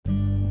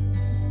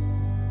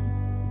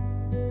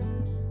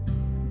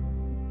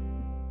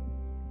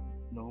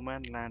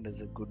Man Land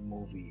is a good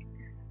movie,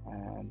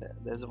 and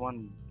there's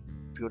one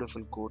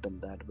beautiful quote in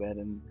that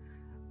wherein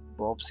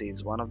Bob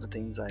says, one of the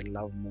things I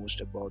love most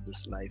about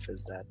this life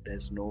is that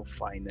there's no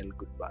final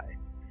goodbye.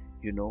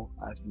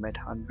 I've met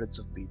hundreds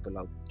of people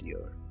out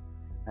here,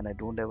 and I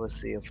don't ever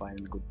say a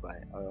final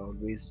goodbye. I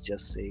always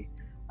just say,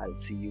 I'll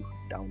see you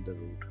down the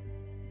road.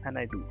 And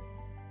I do.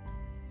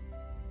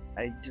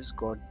 I just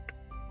got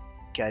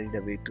carried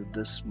away to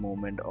this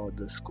moment or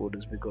this quote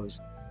is because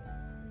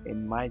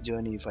in my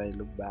journey, if I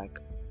look back,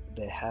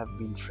 there have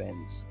been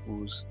friends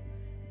whose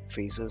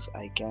faces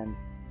I can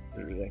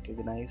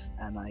recognize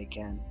and I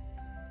can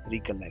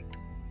recollect.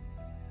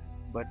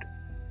 But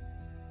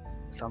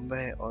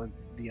somewhere or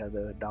the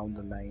other down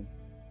the line,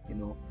 you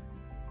know,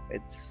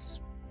 it's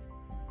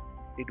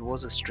it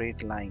was a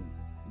straight line,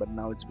 but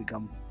now it's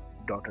become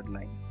dotted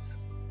lines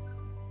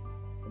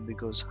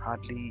because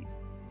hardly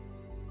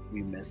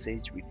we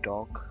message, we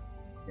talk,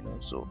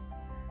 so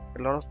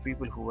a lot of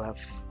people who have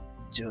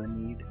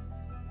journeyed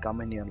come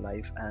in your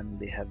life and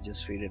they have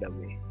just faded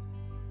away.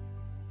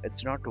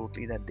 It's not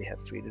totally that they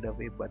have faded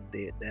away, but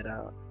there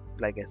are,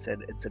 like I said,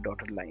 it's a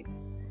dotted line,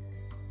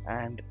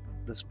 and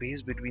the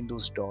space between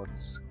those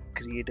dots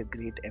create a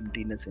great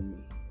emptiness in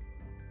me,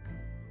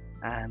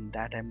 and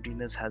that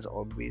emptiness has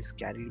always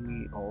carried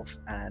me off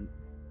and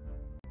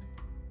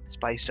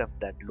spiced up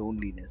that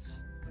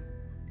loneliness.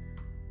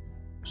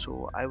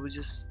 So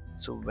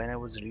when I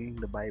was reading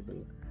the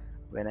Bible,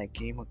 when I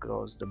came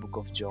across the book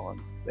of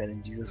John,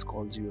 wherein Jesus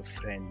calls you a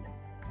friend,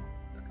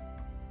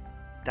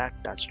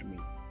 that touched me.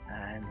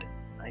 And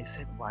I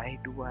said, why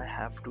do I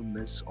have to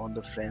miss on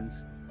the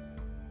friends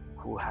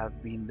who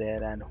have been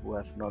there and who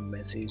have not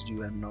messaged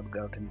you and not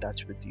got in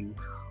touch with you,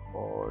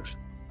 or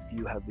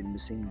you have been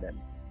missing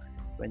them?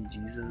 When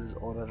Jesus is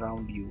all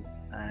around you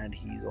and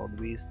He's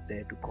always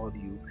there to call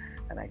you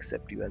and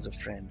accept you as a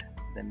friend,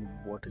 then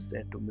what is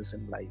there to miss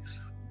in life?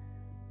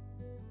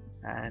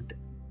 And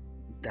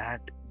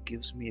that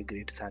gives me a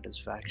great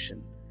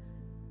satisfaction,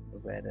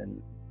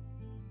 wherein,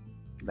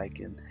 like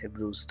in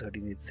Hebrews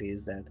 13, it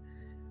says that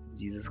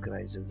Jesus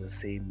Christ is the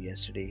same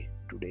yesterday,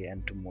 today,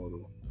 and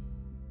tomorrow,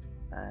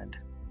 and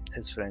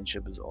His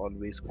friendship is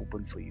always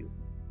open for you.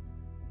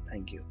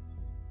 Thank you.